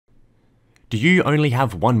Do you only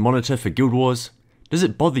have one monitor for Guild Wars? Does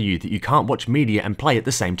it bother you that you can't watch media and play at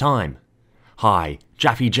the same time? Hi,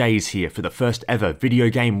 Jaffe J's here for the first ever video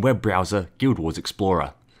game web browser, Guild Wars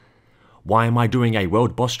Explorer. Why am I doing a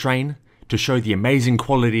world boss train? To show the amazing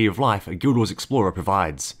quality of life a Guild Wars Explorer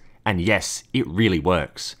provides. And yes, it really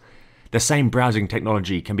works. The same browsing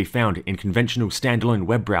technology can be found in conventional standalone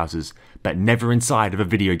web browsers, but never inside of a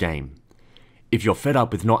video game. If you're fed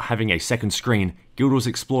up with not having a second screen, Guild Wars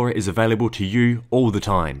Explorer is available to you all the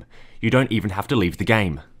time. You don't even have to leave the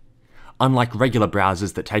game. Unlike regular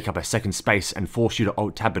browsers that take up a second space and force you to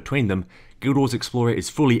alt-tab between them, Guild Wars Explorer is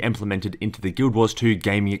fully implemented into the Guild Wars 2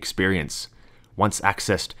 gaming experience. Once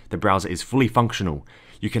accessed, the browser is fully functional.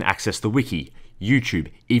 You can access the wiki,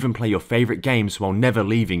 YouTube, even play your favourite games while never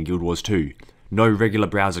leaving Guild Wars 2. No regular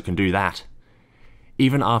browser can do that.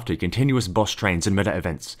 Even after continuous boss trains and meta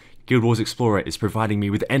events, Guild Wars Explorer is providing me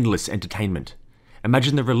with endless entertainment.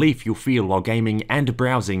 Imagine the relief you'll feel while gaming and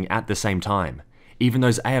browsing at the same time. Even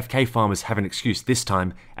those AFK farmers have an excuse this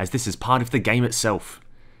time, as this is part of the game itself.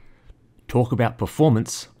 Talk about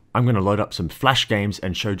performance, I'm going to load up some Flash games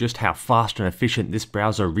and show just how fast and efficient this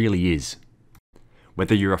browser really is.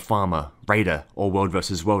 Whether you're a farmer, raider, or world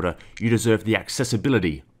vs worlder, you deserve the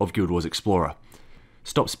accessibility of Guild Wars Explorer.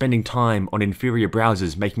 Stop spending time on inferior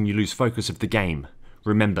browsers making you lose focus of the game.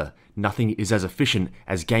 Remember, nothing is as efficient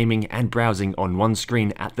as gaming and browsing on one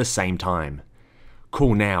screen at the same time.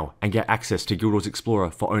 Call now and get access to Guild Wars Explorer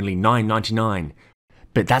for only $9.99.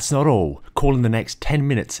 But that's not all. Call in the next 10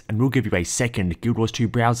 minutes and we'll give you a second Guild Wars 2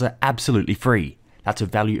 browser absolutely free. That's a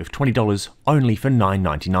value of $20 only for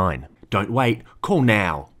 $9.99. Don't wait, call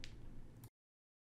now.